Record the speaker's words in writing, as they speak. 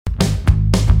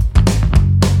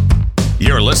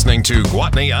listening to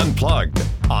Gwatney Unplugged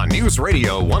on News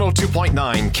Radio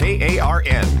 102.9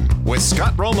 KARN with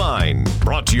Scott Romine.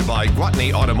 Brought to you by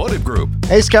Gwatney Automotive Group.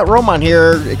 Hey, Scott Romine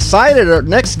here. Excited. Our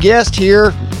next guest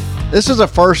here. This is the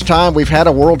first time we've had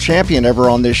a world champion ever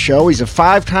on this show. He's a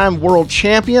 5-time world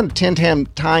champion,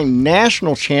 10-time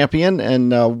national champion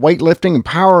in weightlifting and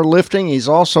powerlifting. He's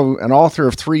also an author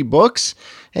of 3 books.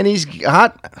 And he's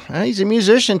a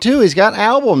musician, too. He's got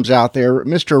albums out there.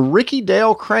 Mr. Rickey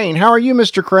Crain. How are you,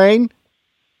 Mr. Crain?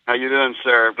 How you doing,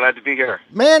 sir? Glad to be here.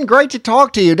 Man, great to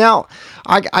talk to you. Now,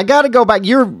 I got to go back.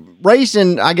 You're raised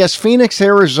in, I guess, Phoenix,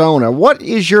 Arizona. What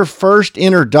is your first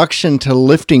introduction to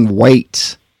lifting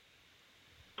weights?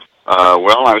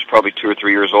 Well, I was probably 2 or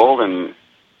 3 years old, and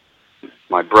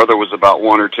my brother was about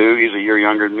 1 or 2. He's a year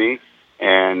younger than me.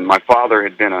 And my father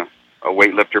had been a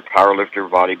weightlifter, powerlifter,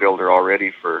 bodybuilder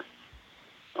already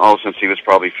since he was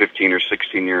probably 15 or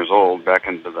 16 years old, back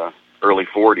into the early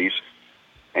 40s.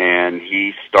 And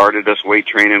he started us weight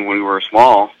training when we were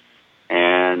small.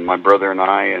 And my brother and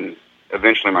I, and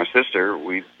eventually my sister,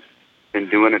 we've been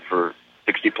doing it for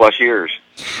 60-plus years.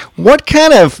 What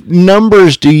kind of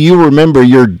numbers do you remember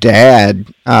your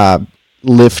dad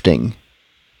lifting?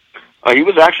 He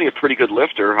was actually a pretty good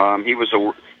lifter.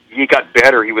 He got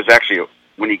better. He was actually,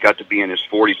 when he got to be in his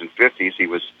 40s and 50s, he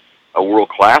was a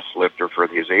world-class lifter for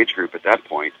his age group at that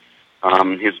point.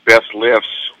 His best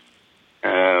lifts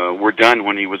were done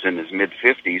when he was in his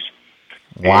mid-50s.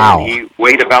 Wow. And he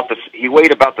weighed about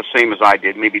the same as I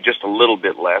did, maybe just a little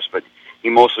bit less, but he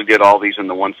mostly did all these in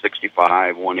the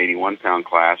 165, 181-pound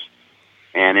class.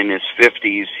 And in his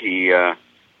 50s,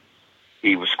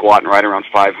 he was squatting right around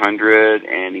 500,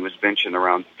 and he was benching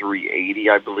around 380,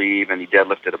 I believe, and he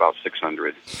deadlifted about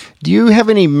 600. Do you have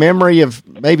any memory of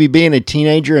maybe being a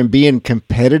teenager and being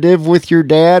competitive with your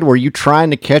dad? Were you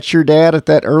trying to catch your dad at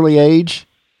that early age?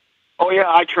 Oh, yeah,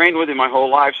 I trained with him my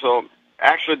whole life, so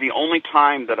actually the only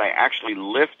time that I actually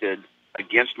lifted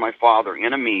against my father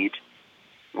in a meet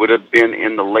would have been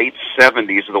in the late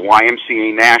 70s of the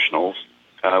YMCA Nationals.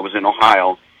 It was in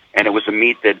Ohio, and it was a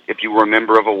meet that, if you were a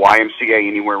member of a YMCA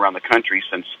anywhere around the country,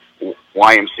 since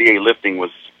YMCA lifting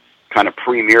was kind of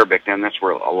premier back then, that's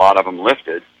where a lot of them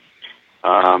lifted.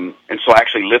 And so I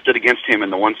actually lifted against him in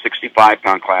the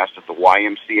 165-pound class at the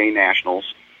YMCA Nationals,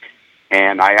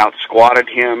 and I out-squatted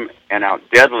him and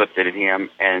out-deadlifted him,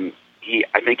 and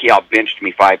I think he out-benched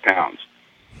me 5 pounds.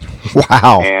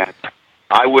 Wow. And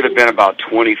I would have been about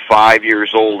 25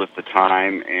 years old at the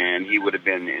time, and he would have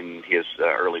been in his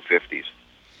early 50s.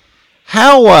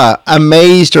 How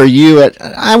amazed are you at,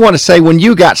 I want to say, when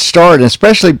you got started,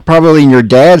 especially probably in your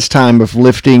dad's time of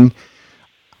lifting,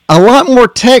 a lot more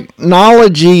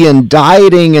technology and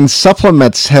dieting and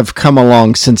supplements have come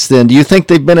along since then. Do you think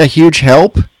they've been a huge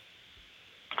help?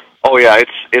 Oh, yeah,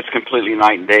 it's completely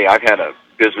night and day. I've had a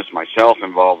business myself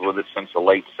involved with it since the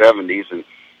late 70s, and,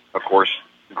 of course,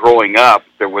 growing up,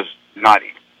 there was not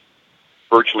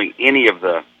virtually any of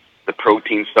the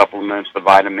protein supplements, the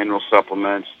vitamin mineral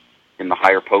supplements in the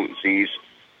higher potencies.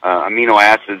 Amino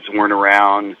acids weren't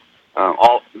around.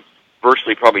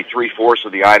 Virtually probably 3/4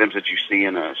 of the items that you see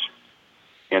in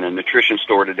a nutrition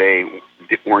store today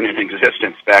weren't in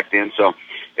existence back then. So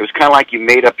it was kind of like you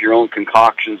made up your own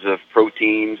concoctions of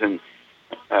proteins and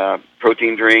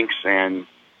protein drinks, and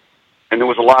there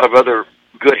was a lot of other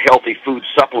good, healthy food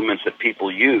supplements that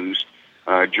people used,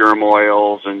 germ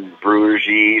oils and brewer's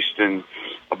yeast and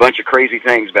a bunch of crazy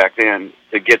things back then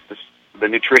to get the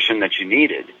nutrition that you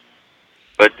needed.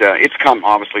 But it's come,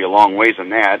 obviously, a long ways in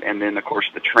that. And then, of course,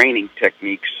 the training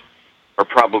techniques are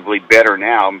probably better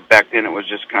now. Back then it was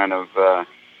just kind of,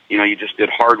 you just did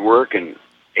hard work and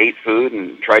ate food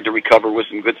and tried to recover with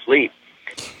some good sleep.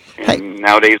 And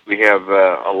nowadays we have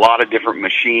a lot of different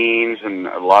machines and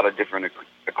a lot of different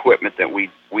equipment that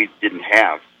we didn't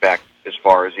have back as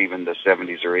far as even the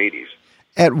 70s or 80s.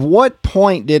 At what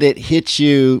point did it hit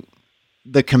you,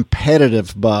 the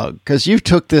competitive bug? Because you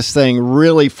took this thing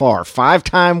really far.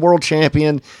 5-time world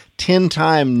champion,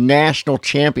 10-time national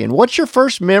champion. What's your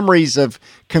first memories of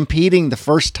competing the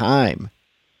first time?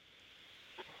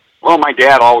 Well, my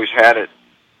dad always had it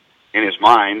in his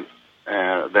mind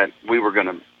that we were going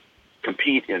to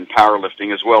compete in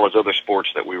powerlifting as well as other sports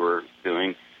that we were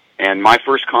doing. And my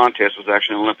first contest was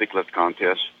actually an Olympic lift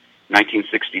contest,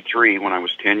 1963, when I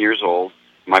was 10 years old.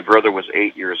 My brother was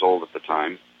 8 years old at the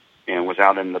time and was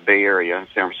out in the Bay Area,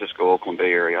 San Francisco, Oakland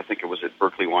Bay Area. I think it was at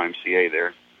Berkeley YMCA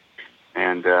there.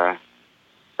 And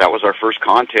that was our first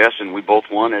contest, and we both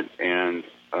won it, and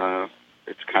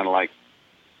it's kind of like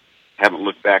haven't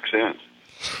looked back since.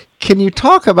 Can you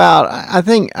talk about, I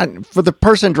think, for the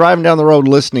person driving down the road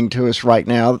listening to us right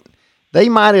now, they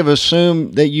might have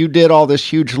assumed that you did all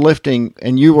this huge lifting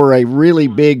and you were a really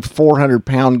big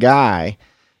 400-pound guy.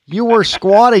 You were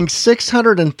squatting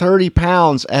 630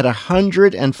 pounds at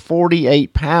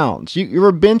 148 pounds. You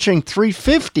were benching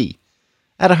 350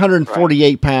 at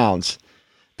 148 pounds.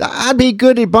 I'd be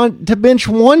good to bench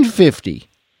 150.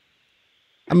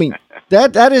 I mean,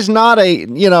 that is not a,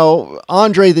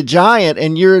 Andre the Giant,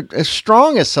 and you're as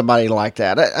strong as somebody like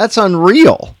that. That's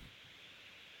unreal.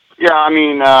 Yeah, I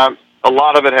mean, a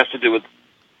lot of it has to do with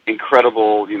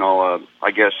incredible,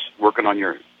 I guess, working on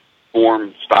your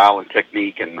form, style, and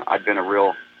technique, and I've been a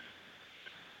real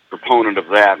proponent of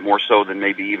that, more so than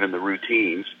maybe even the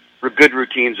routines. Good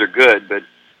routines are good, but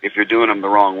if you're doing them the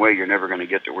wrong way, you're never going to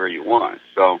get to where you want.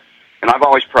 So, and I've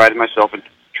always prided myself in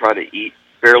try to eat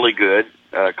fairly good,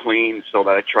 clean, so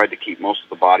that I tried to keep most of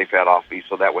the body fat off me,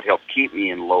 so that would help keep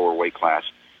me in lower weight class.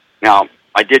 Now,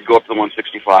 I did go up to the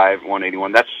 165,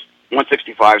 181.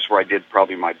 165 is where I did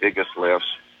probably my biggest lifts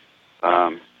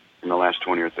in the last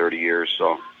 20 or 30 years.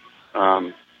 So,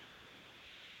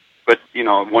 but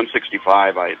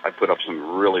 165, I put up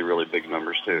some really, really big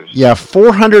numbers too. So. Yeah,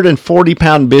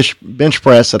 440-pound bench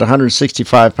press at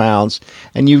 165 pounds,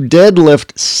 and you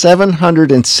deadlift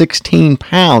 716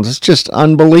 pounds. It's just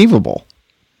unbelievable.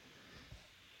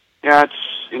 Yeah, it's.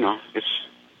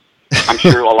 I'm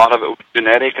sure a lot of it was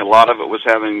genetic. A lot of it was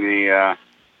having the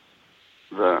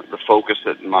focus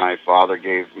that my father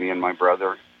gave me and my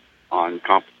brother on,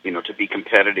 to be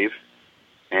competitive,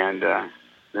 and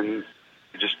then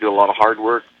just do a lot of hard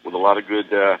work with a lot of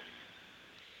good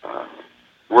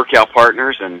workout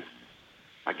partners, and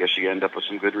I guess you end up with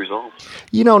some good results.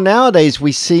 Nowadays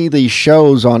we see these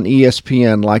shows on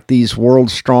ESPN, like these World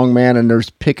Strongman, and they're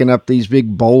picking up these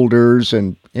big boulders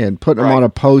and putting them on a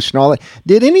post and all that.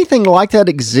 Did anything like that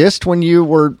exist when you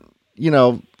were,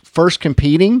 first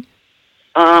competing?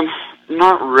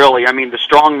 Not really. I mean, the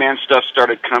strongman stuff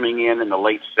started coming in the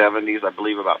late 70s, I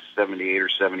believe about 78 or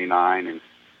 79, and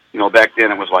back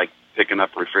then it was like picking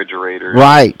up refrigerators,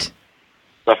 right?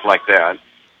 Stuff like that.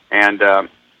 And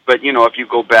but if you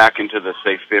go back into the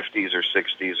say 50s or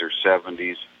 60s or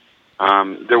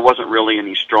 70s, there wasn't really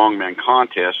any strongman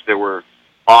contests. There were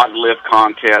odd lift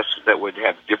contests that would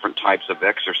have different types of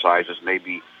exercises,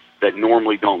 maybe that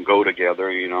normally don't go together.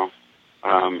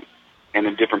 And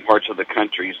in different parts of the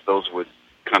countries, those would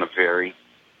kind of vary.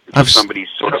 So somebody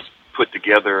sort of put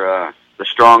together the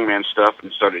strongman stuff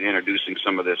and started introducing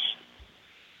some of this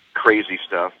crazy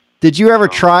stuff. Did you ever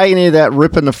try any of that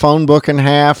ripping the phone book in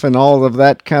half and all of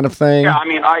that kind of thing? Yeah, I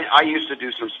mean, I used to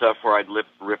do some stuff where I'd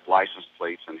rip license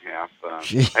plates in half. I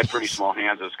had pretty small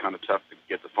hands. It was kind of tough to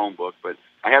get the phone book, but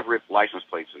I have ripped license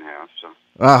plates in half. So.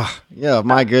 Yeah,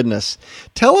 my goodness.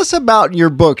 Tell us about your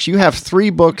books. You have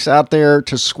 3 books out there: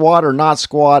 To Squat or Not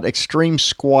Squat, Extreme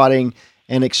Squatting,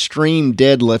 and Extreme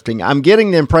Deadlifting. I'm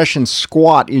getting the impression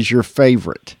squat is your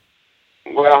favorite.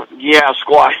 Well, yeah,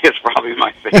 squat is probably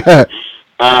my favorite.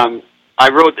 I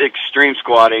wrote Extreme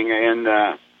Squatting, and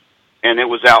it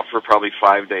was out for probably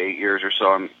 5 to 8 years or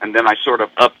so, and then I sort of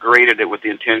upgraded it with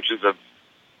the intentions of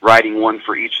writing one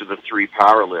for each of the 3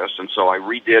 power lifts, and so I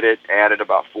redid it, added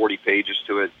about 40 pages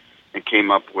to it, and came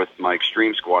up with my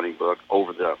Extreme Squatting book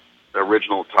over the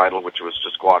original title, which was To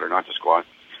Squat or Not to Squat.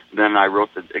 Then I wrote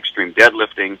the Extreme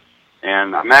Deadlifting,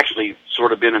 and I'm actually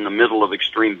sort of been in the middle of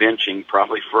extreme benching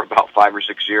probably for about 5 or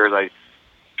 6 years. I'm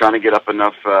trying to get up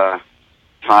enough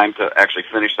time to actually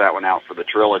finish that one out for the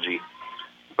trilogy.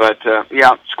 But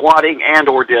yeah, squatting and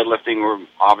or deadlifting were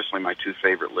obviously my 2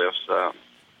 favorite lifts.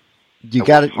 You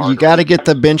got to get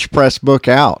the bench press book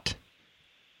out.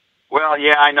 Well,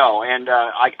 yeah, I know, and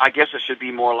I guess it should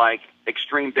be more like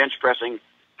Extreme Bench Pressing: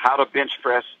 How to Bench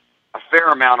Press a Fair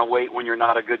Amount of Weight when you're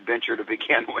not a good bencher to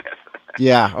begin with.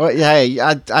 Yeah, well, hey,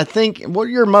 I think what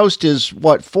your most is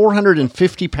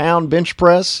 450-pound bench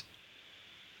press.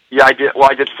 Yeah, I did. Well,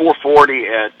 I did 440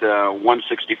 at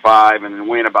 165, and then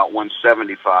weighing about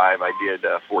 175, I did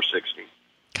 460.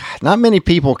 God, not many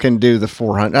people can do the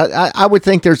 400. I would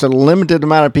think there's a limited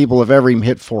amount of people have ever even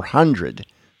hit 400,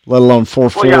 let alone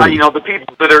 440. Well, yeah, the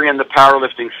people that are in the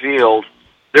powerlifting field,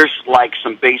 there's like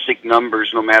some basic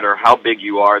numbers, no matter how big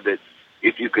you are, that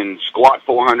if you can squat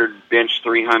 400, bench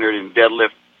 300, and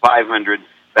deadlift 500,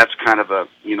 that's kind of a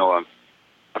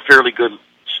fairly good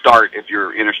start if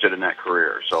you're interested in that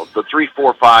career. So the 3,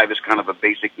 4, 5 is kind of a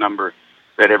basic number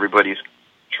that everybody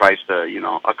tries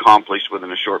to, accomplish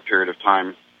within a short period of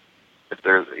time if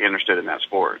they're interested in that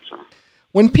sport. So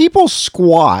when people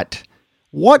squat,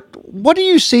 what do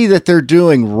you see that they're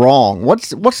doing wrong? What's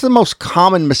the most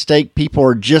common mistake people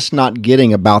are just not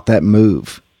getting about that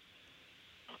move?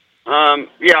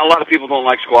 Yeah, a lot of people don't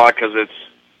like squat because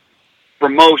for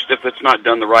most, if it's not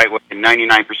done the right way, and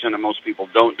 99% of most people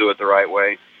don't do it the right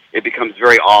way, it becomes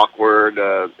very awkward.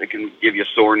 It can give you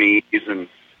sore knees and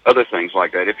other things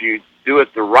like that. If you do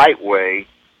it the right way,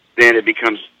 then it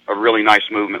becomes a really nice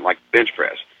movement like bench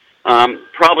press.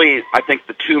 Probably, I think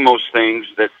the two most things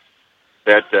that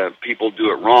people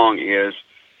do it wrong is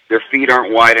their feet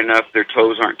aren't wide enough, their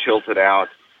toes aren't tilted out,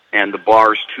 and the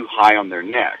bar's too high on their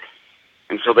neck.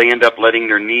 And so they end up letting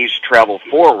their knees travel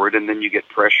forward, and then you get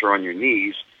pressure on your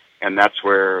knees, and that's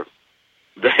where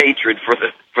the hatred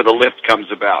for the lift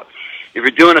comes about. If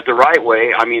you're doing it the right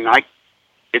way, I mean,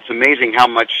 it's amazing how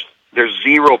much there's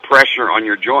zero pressure on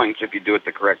your joints if you do it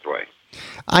the correct way.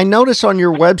 I notice on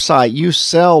your website you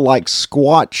sell like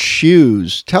squat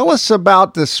shoes. Tell us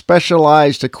about the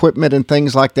specialized equipment and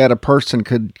things like that a person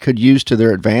could use to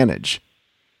their advantage.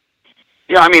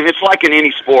 Yeah, I mean, it's like in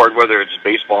any sport, whether it's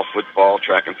baseball, football,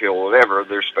 track and field, whatever,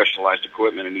 there's specialized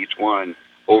equipment in each one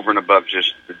over and above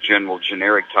just the general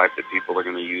generic type that people are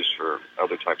going to use for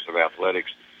other types of athletics.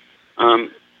 A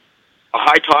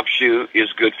high-top shoe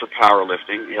is good for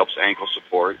powerlifting. It helps ankle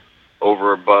support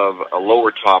over above a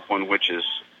lower top one, which is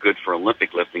good for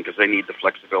Olympic lifting because they need the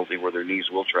flexibility where their knees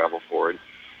will travel forward.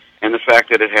 And the fact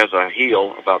that it has a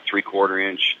heel, about 3/4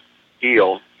 inch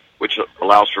heel, which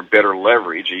allows for better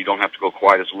leverage, and you don't have to go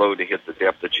quite as low to hit the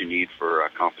depth that you need for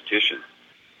competition.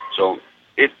 So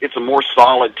it's a more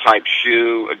solid type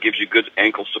shoe. It gives you good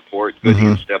ankle support, good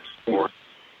instep support.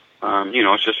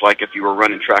 It's just like if you were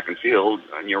running track and field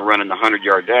and you're running the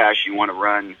 100-yard dash, you want to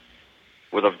run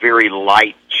with a very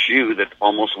light shoe that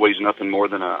almost weighs nothing more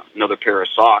than another pair of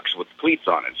socks with cleats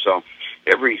on it. So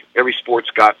every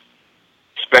sport's got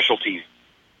specialty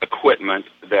equipment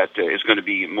that is going to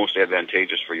be most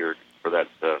advantageous for that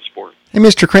sport. Hey,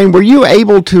 Mr. Crain, were you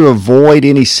able to avoid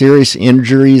any serious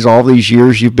injuries all these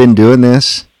years you've been doing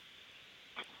this?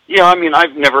 Yeah, I mean,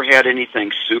 I've never had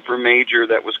anything super major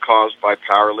that was caused by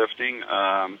powerlifting.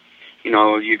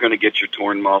 You're going to get your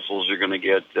torn muscles, you're going to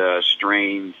get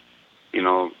strained,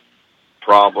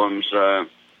 problems,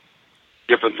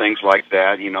 different things like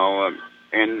that,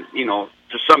 to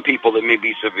some people that may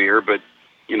be severe, but,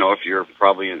 if you're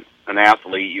probably an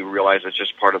athlete, you realize it's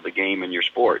just part of the game in your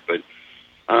sport. But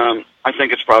I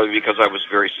think it's probably because I was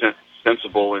very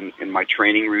sensible in my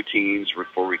training routines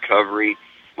for recovery.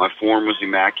 My form was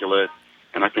immaculate,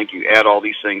 and I think you add all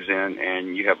these things in,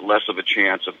 and you have less of a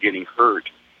chance of getting hurt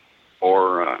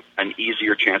or an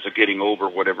easier chance of getting over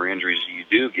whatever injuries you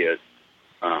do get,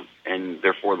 and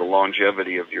therefore the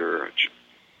longevity of your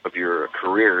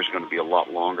career is going to be a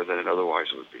lot longer than it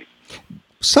otherwise would be.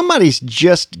 Somebody's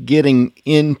just getting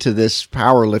into this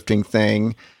powerlifting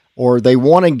thing, or they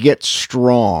want to get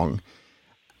strong.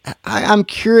 I'm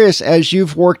curious, as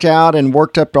you've worked out and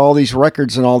worked up to all these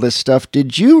records and all this stuff,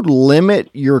 did you limit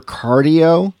your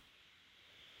cardio?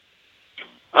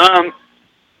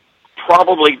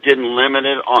 Probably didn't limit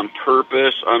it on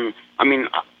purpose. I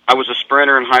was a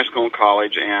sprinter in high school and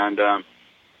college, and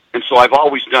so I've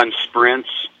always done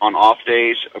sprints on off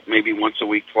days, maybe once a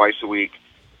week, twice a week,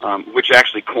 which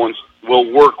actually will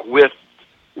work with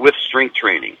strength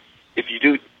training. If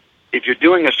you're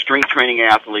doing a strength training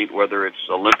athlete, whether it's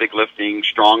Olympic lifting,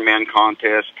 strongman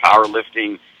contest,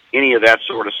 powerlifting, any of that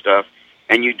sort of stuff,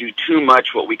 and you do too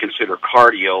much what we consider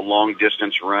cardio, long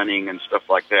distance running and stuff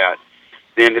like that,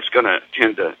 then it's going to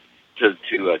tend to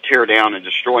tear down and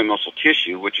destroy muscle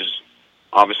tissue, which is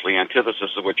obviously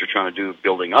antithesis of what you're trying to do,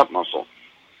 building up muscle.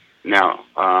 Now,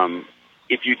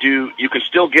 if you can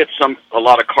still get a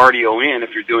lot of cardio in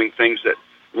if you're doing things that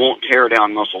won't tear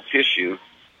down muscle tissue.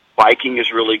 Biking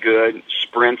is really good.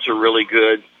 Sprints are really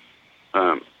good.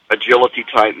 Agility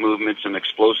type movements and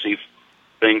explosive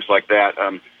things like that.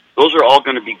 Those are all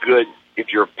going to be good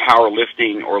if you're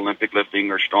powerlifting or Olympic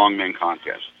lifting or strongman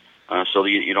contest. So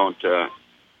you don't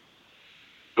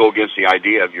go against the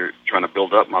idea of you're trying to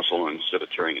build up muscle instead of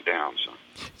tearing it down. So.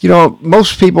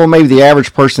 Most people, maybe the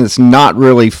average person that's not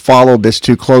really followed this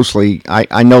too closely,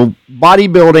 I know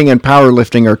bodybuilding and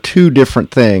powerlifting are two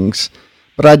different things.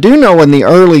 But I do know in the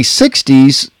early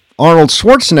 60s, Arnold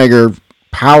Schwarzenegger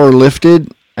powerlifted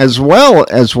as well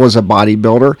as was a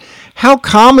bodybuilder. How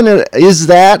common is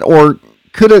that, or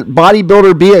could a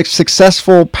bodybuilder be a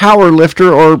successful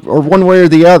powerlifter, or one way or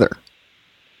the other?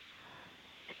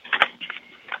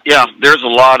 Yeah, there's a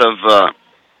lot of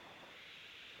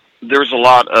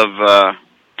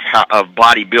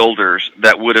bodybuilders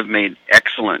that would have made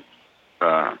excellent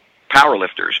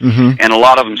powerlifters, and a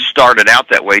lot of them started out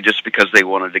that way just because they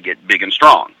wanted to get big and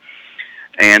strong.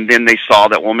 And then they saw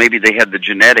that, well, maybe they had the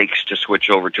genetics to switch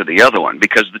over to the other one,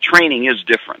 because the training is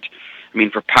different. I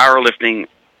mean, for powerlifting,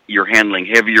 you're handling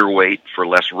heavier weight for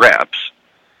less reps,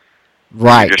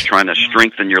 Right. You're just trying to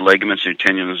strengthen your ligaments and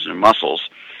tendons and muscles.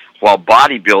 While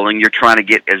bodybuilding, you're trying to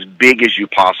get as big as you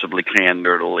possibly can,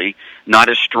 literally, not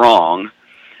as strong.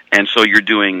 And so you're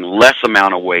doing less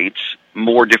amount of weights,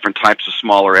 more different types of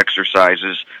smaller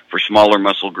exercises for smaller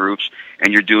muscle groups,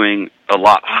 and you're doing a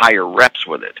lot higher reps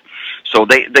with it. So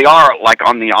they are like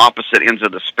on the opposite ends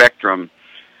of the spectrum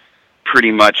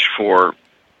pretty much for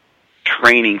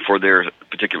training for their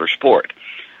particular sport.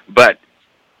 But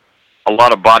a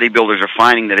lot of bodybuilders are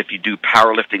finding that if you do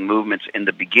powerlifting movements in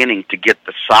the beginning to get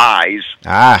the size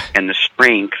and the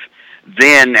strength,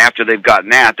 then after they've gotten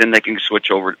that, then they can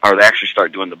switch over, or they actually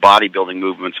start doing the bodybuilding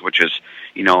movements, which is,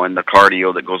 and the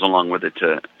cardio that goes along with it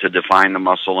to define the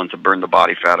muscle and to burn the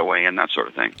body fat away and that sort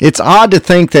of thing. It's odd to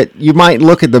think that you might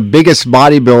look at the biggest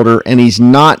bodybuilder and he's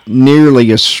not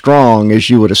nearly as strong as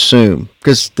you would assume,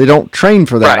 because they don't train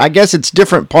for that. Right. I guess it's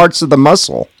different parts of the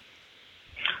muscle.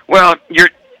 Well,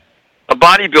 a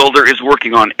bodybuilder is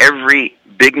working on every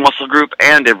big muscle group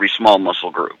and every small muscle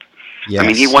group. Yes. I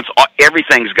mean,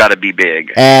 everything's got to be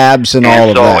big. Abs and all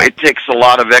of that. So it takes a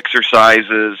lot of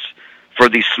exercises for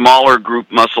these smaller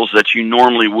group muscles that you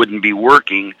normally wouldn't be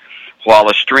working, while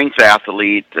a strength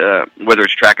athlete, whether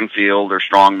it's track and field or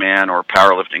strongman or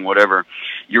powerlifting, whatever,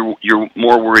 you're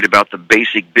more worried about the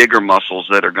basic bigger muscles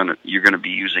that you're gonna be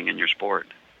using in your sport.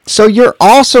 So you're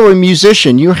also a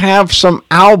musician. You have some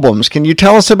albums. Can you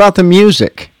tell us about the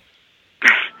music?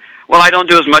 Well, I don't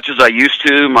do as much as I used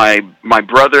to. My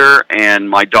brother and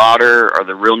my daughter are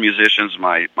the real musicians.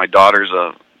 My daughter's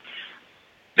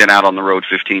been out on the road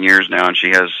 15 years now, and she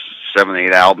has 7,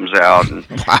 8 albums out, and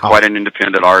wow. Quite an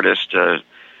independent artist.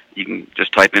 You can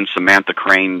just type in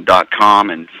SamanthaCrain.com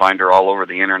and find her all over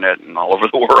the internet and all over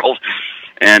the world.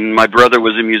 And my brother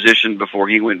was a musician before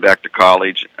he went back to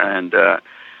college, and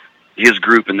his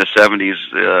group in the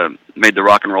 70s made the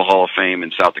Rock and Roll Hall of Fame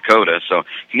in South Dakota, so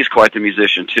he's quite the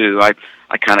musician too.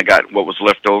 I kind of got what was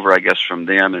left over, I guess, from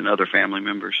them and other family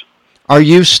members. Are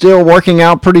you still working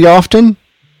out pretty often?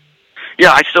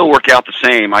 Yeah, I still work out the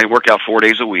same. I work out 4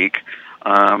 days a week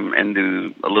and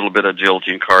do a little bit of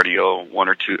agility and cardio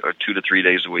 2 to 3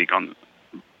 days a week on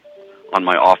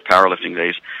my off powerlifting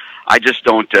days. I just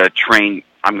don't train,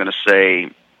 I'm going to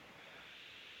say,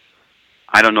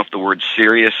 I don't know if the word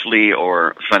seriously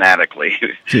or fanatically.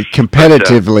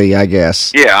 Competitively, I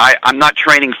guess. Yeah, I'm not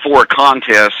training for a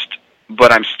contest,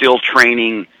 but I'm still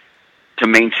training to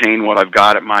maintain what I've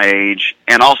got at my age.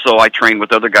 And also I train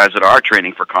with other guys that are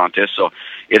training for contests, so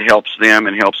it helps them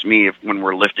and helps me when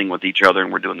we're lifting with each other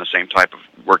and we're doing the same type of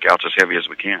workouts as heavy as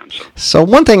we can. So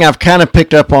one thing I've kind of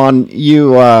picked up on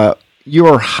you, are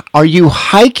you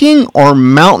hiking or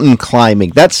mountain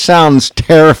climbing? That sounds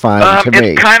terrifying to me.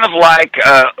 It's kind of like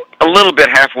a little bit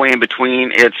halfway in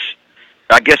between. It's,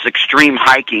 I guess, extreme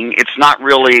hiking. It's not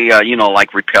really,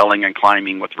 like rappelling and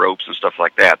climbing with ropes and stuff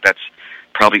like that. That's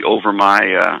probably over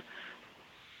my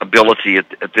ability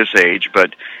at this age.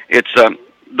 But it's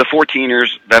the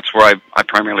 14ers. That's where I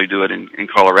primarily do it in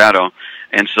Colorado.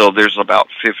 And so there's about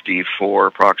 54,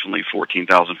 approximately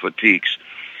 14,000-foot peaks.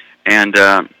 And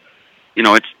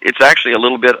it's actually a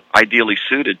little bit ideally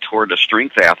suited toward a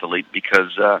strength athlete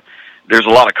because there's a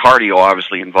lot of cardio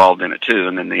obviously involved in it too,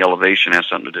 and then the elevation has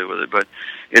something to do with it. But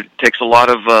it takes a lot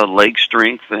of leg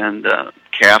strength and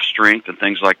calf strength and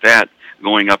things like that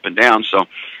going up and down. So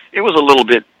it was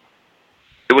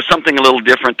something a little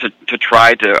different to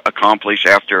try to accomplish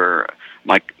after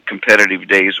my competitive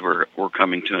days were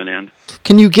coming to an end.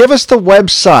 Can you give us the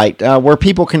website where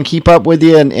people can keep up with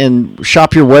you and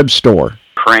shop your web store?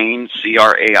 Crain,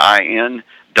 CRAIN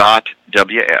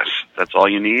 .ws. That's all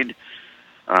you need.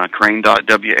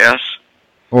 Crain.ws.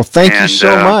 Well, thank you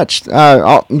so much.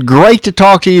 Great to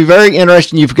talk to you. Very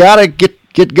interesting. You've got to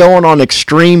get going on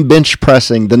extreme bench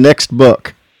pressing, the next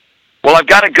book. Well, I've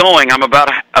got it going. I'm about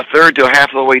a third to a half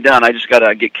of the way done. I just got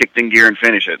to get kicked in gear and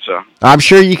finish it. So I'm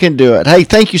sure you can do it. Hey,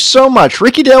 thank you so much.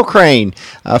 Rickey Dale Crain,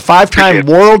 a 5-time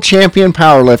world champion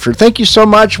powerlifter. Thank you so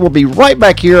much. We'll be right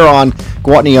back here on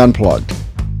Gwatney Unplugged.